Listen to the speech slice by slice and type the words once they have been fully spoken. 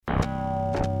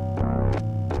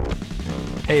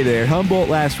Hey there, Humboldt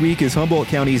Last Week is Humboldt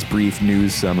County's brief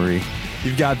news summary.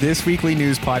 You've got this weekly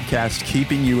news podcast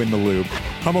keeping you in the loop.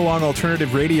 Hum along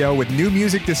alternative radio with new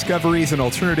music discoveries and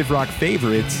alternative rock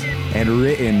favorites, and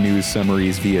written news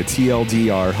summaries via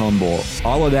TLDR Humboldt.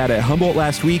 All of that at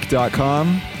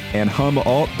HumboldtLastWeek.com and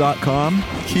HumAlt.com,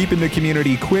 keeping the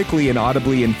community quickly and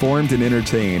audibly informed and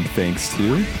entertained, thanks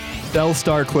to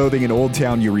Bellstar Clothing in Old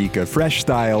Town Eureka. Fresh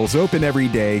styles, open every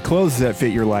day, clothes that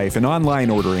fit your life, and online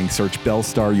ordering, search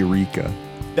Bellstar Eureka.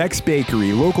 Beck's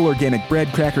Bakery, local organic bread,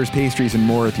 crackers, pastries, and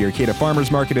more at the Arcata Farmers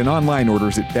Market, and online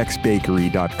orders at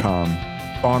becksbakery.com.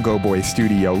 Bongo Boy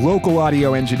Studio, local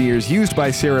audio engineers used by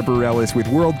Sarah Bareilles with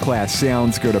world-class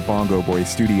sounds. Go to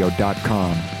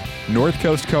bongoboystudio.com. North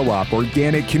Coast Co-op,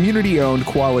 organic, community-owned,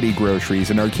 quality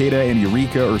groceries in Arcata and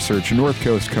Eureka, or search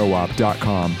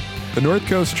northcoastcoop.com. The North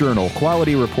Coast Journal,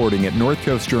 quality reporting at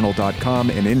northcoastjournal.com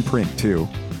and in print too.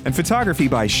 And Photography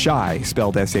by Shy,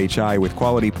 spelled S-H-I, with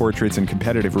quality portraits and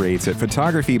competitive rates at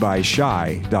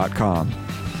photographybyshy.com.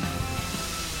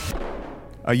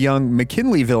 A young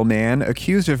McKinleyville man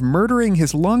accused of murdering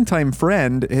his longtime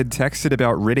friend had texted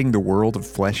about ridding the world of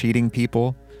flesh-eating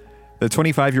people. The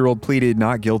 25-year-old pleaded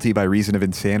not guilty by reason of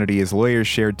insanity. His lawyers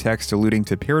shared text alluding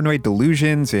to paranoid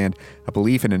delusions and a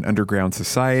belief in an underground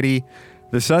society.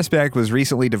 The suspect was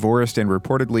recently divorced and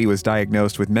reportedly was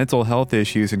diagnosed with mental health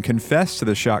issues and confessed to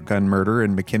the shotgun murder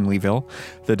in McKinleyville.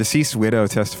 The deceased widow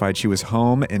testified she was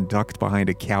home and ducked behind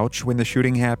a couch when the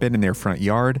shooting happened in their front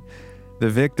yard. The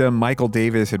victim, Michael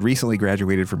Davis, had recently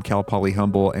graduated from Cal Poly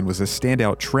Humboldt and was a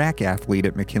standout track athlete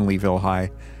at McKinleyville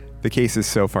High. The case is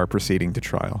so far proceeding to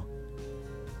trial.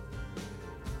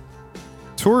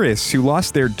 Tourists who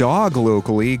lost their dog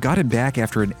locally got him back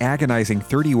after an agonizing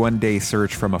 31-day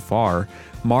search from afar.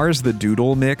 Mars the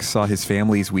Doodle mix saw his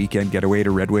family's weekend getaway to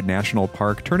Redwood National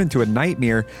Park turn into a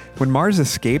nightmare when Mars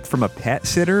escaped from a pet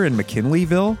sitter in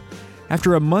McKinleyville.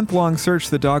 After a month-long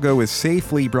search, the doggo was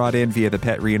safely brought in via the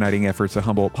pet reuniting efforts of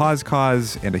Humboldt Paws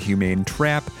Cause and a humane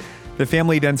trap. The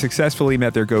family then successfully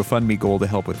met their GoFundMe goal to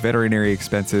help with veterinary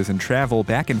expenses and travel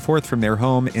back and forth from their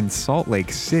home in Salt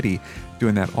Lake City.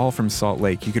 Doing that all from Salt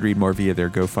Lake. You could read more via their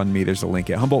GoFundMe. There's a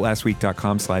link at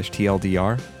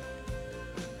HumboldtLastWeek.com/TLDR.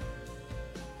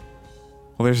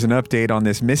 Well, there's an update on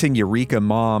this missing Eureka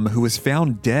mom who was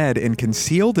found dead and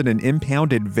concealed in an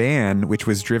impounded van, which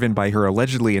was driven by her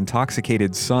allegedly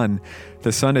intoxicated son.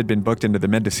 The son had been booked into the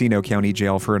Mendocino County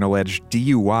Jail for an alleged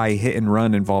DUI hit and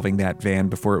run involving that van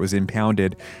before it was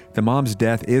impounded. The mom's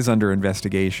death is under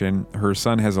investigation. Her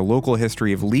son has a local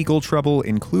history of legal trouble,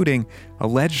 including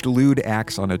alleged lewd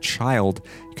acts on a child.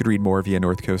 You could read more via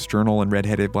North Coast Journal and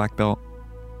Redheaded Black Belt.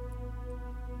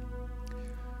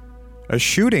 A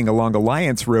shooting along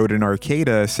Alliance Road in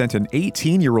Arcata sent an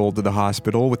 18-year-old to the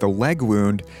hospital with a leg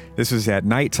wound. This was at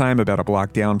nighttime about a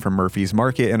block down from Murphy's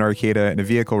Market in Arcata, and a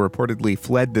vehicle reportedly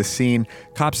fled the scene.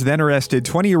 Cops then arrested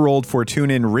 20-year-old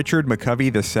Fortunan Richard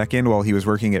McCovey II while he was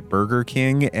working at Burger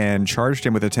King and charged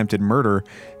him with attempted murder.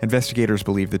 Investigators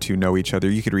believe the two know each other.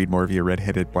 You could read more via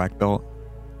Redheaded Black Belt.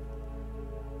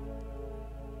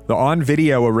 The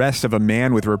on-video arrest of a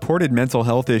man with reported mental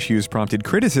health issues prompted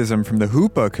criticism from the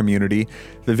Hoopa community.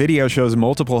 The video shows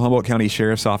multiple Humboldt County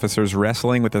Sheriff's officers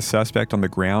wrestling with the suspect on the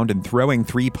ground and throwing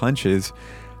 3 punches.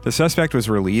 The suspect was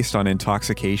released on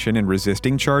intoxication and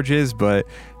resisting charges, but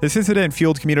this incident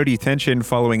fueled community tension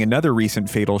following another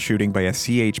recent fatal shooting by a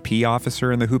CHP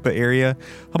officer in the Hoopa area.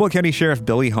 Humboldt County Sheriff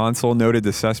Billy Hansel noted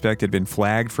the suspect had been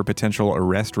flagged for potential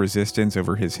arrest resistance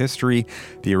over his history.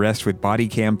 The arrest with body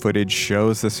cam footage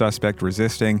shows the suspect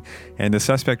resisting, and the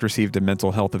suspect received a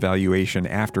mental health evaluation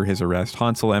after his arrest.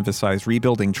 Hansel emphasized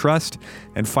rebuilding trust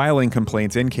and filing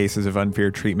complaints in cases of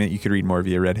unfair treatment. You could read more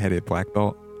via Redheaded Black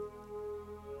Belt.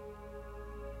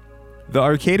 The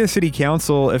Arcata City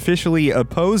Council officially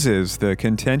opposes the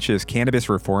contentious cannabis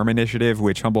reform initiative,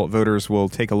 which Humboldt voters will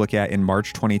take a look at in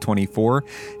March 2024.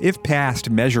 If passed,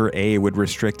 Measure A would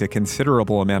restrict a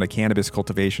considerable amount of cannabis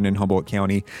cultivation in Humboldt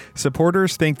County.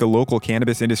 Supporters think the local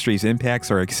cannabis industry's impacts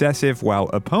are excessive, while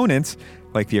opponents,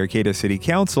 like the Arcata City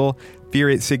Council, fear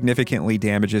it significantly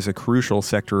damages a crucial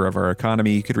sector of our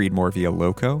economy. You could read more via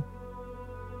Loco.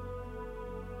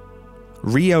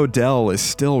 Rio Del is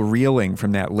still reeling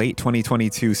from that late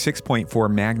 2022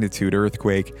 6.4 magnitude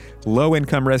earthquake.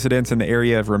 Low-income residents in the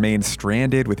area have remained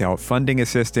stranded without funding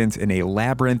assistance in a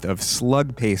labyrinth of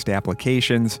slug-paced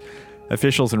applications.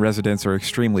 Officials and residents are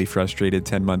extremely frustrated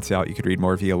 10 months out. You could read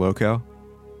more via Loco.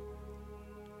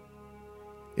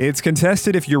 It's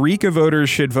contested if Eureka voters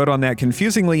should vote on that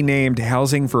confusingly named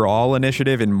Housing for All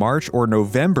initiative in March or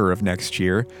November of next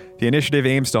year. The initiative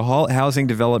aims to halt housing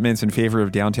developments in favor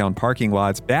of downtown parking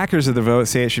lots. Backers of the vote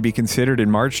say it should be considered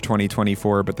in March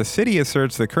 2024, but the city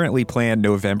asserts the currently planned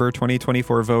November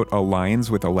 2024 vote aligns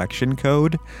with election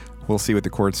code. We'll see what the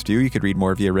courts do. You could read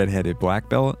more via Redheaded Black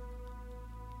Belt.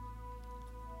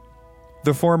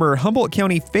 The former Humboldt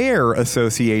County Fair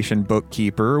Association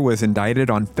bookkeeper was indicted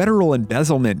on federal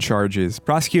embezzlement charges.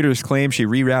 Prosecutors claim she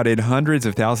rerouted hundreds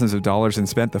of thousands of dollars and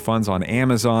spent the funds on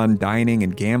Amazon, dining,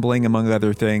 and gambling, among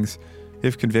other things.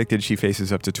 If convicted, she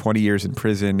faces up to 20 years in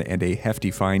prison and a hefty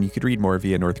fine. You could read more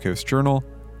via North Coast Journal.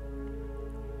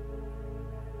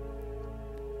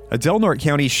 A Del Norte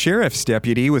County Sheriff's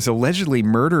deputy was allegedly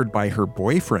murdered by her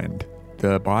boyfriend.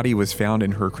 The body was found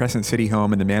in her Crescent City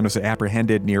home, and the man was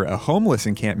apprehended near a homeless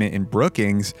encampment in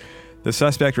Brookings. The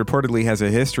suspect reportedly has a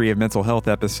history of mental health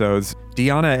episodes.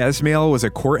 Deanna Esmail was a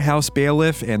courthouse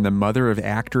bailiff and the mother of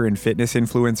actor and fitness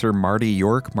influencer Marty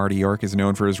York. Marty York is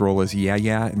known for his role as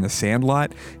Yaya in The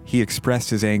Sandlot. He expressed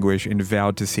his anguish and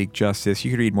vowed to seek justice. You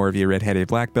can read more via Redheaded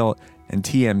Black Belt and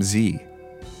TMZ.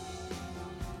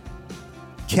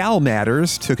 Cal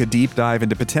Matters took a deep dive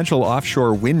into potential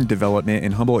offshore wind development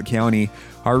in Humboldt County.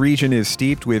 Our region is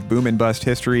steeped with boom and bust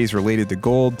histories related to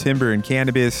gold, timber, and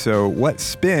cannabis, so what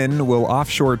spin will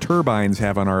offshore turbines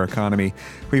have on our economy?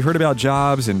 We've heard about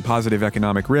jobs and positive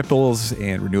economic ripples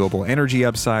and renewable energy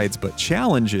upsides, but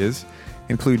challenges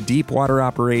include deep water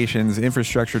operations,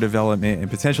 infrastructure development, and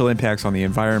potential impacts on the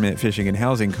environment, fishing, and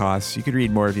housing costs. You could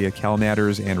read more via Cal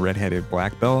Matters and Redheaded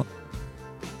Black Belt.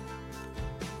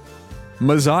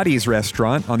 Mazzotti's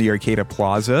restaurant on the Arcata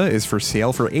Plaza is for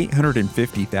sale for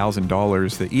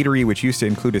 $850,000. The eatery, which used to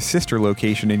include a sister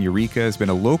location in Eureka, has been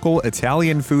a local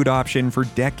Italian food option for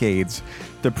decades.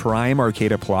 The prime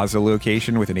Arcata Plaza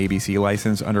location with an ABC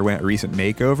license underwent a recent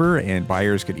makeover, and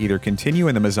buyers could either continue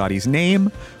in the Mazzotti's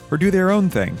name or do their own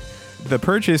thing. The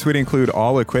purchase would include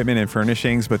all equipment and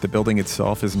furnishings, but the building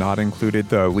itself is not included.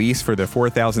 The lease for the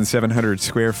 4,700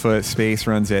 square foot space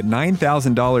runs at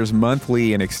 $9,000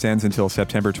 monthly and extends until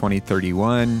September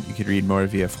 2031. You can read more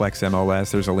via Flex MLS.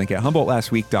 There's a link at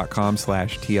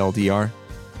HumboldtLastWeek.com/TLDR.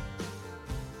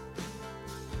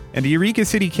 And the Eureka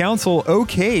City Council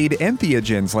okayed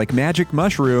entheogens like magic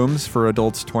mushrooms for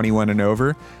adults 21 and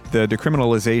over. The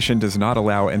decriminalization does not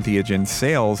allow entheogen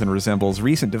sales and resembles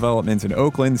recent developments in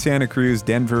Oakland, Santa Cruz,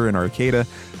 Denver, and Arcata.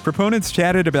 Proponents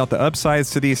chatted about the upsides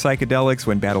to these psychedelics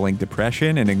when battling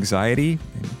depression and anxiety.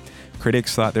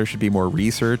 Critics thought there should be more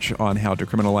research on how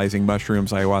decriminalizing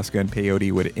mushrooms, ayahuasca, and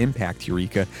peyote would impact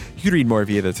Eureka. You can read more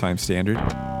via the Times Standard.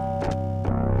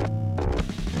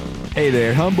 Hey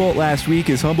there, Humboldt Last Week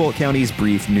is Humboldt County's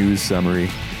brief news summary.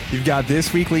 You've got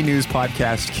this weekly news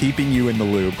podcast keeping you in the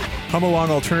loop. Hum along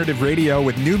alternative radio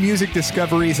with new music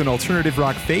discoveries and alternative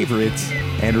rock favorites,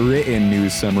 and written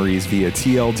news summaries via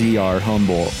TLDR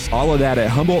Humboldt. All of that at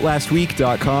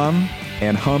HumboldtLastWeek.com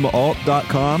and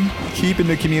HumAlt.com, keeping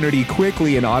the community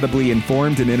quickly and audibly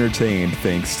informed and entertained,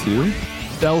 thanks to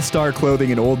Bellstar Clothing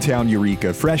in Old Town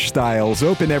Eureka. Fresh styles,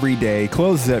 open every day,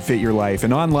 clothes that fit your life,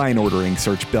 and online ordering.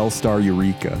 Search Bellstar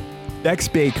Eureka. Beck's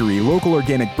Bakery, local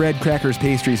organic bread, crackers,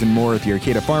 pastries, and more at the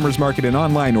Arcata Farmers Market, and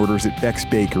online orders at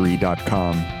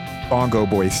becksbakery.com. Bongo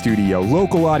Boy Studio,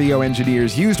 local audio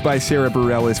engineers used by Sarah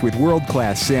Bareilles with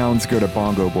world-class sounds. Go to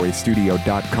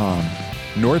bongoboystudio.com.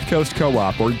 North Coast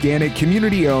Co-op, organic,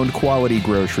 community-owned, quality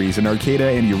groceries in Arcata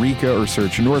and Eureka, or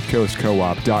search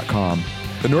northcoastcoop.com.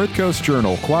 The North Coast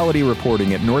Journal, quality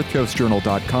reporting at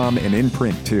northcoastjournal.com and in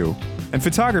print too. And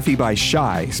Photography by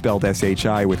Shy, spelled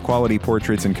S-H-I, with quality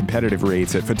portraits and competitive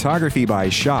rates at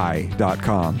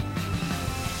photographybyshy.com.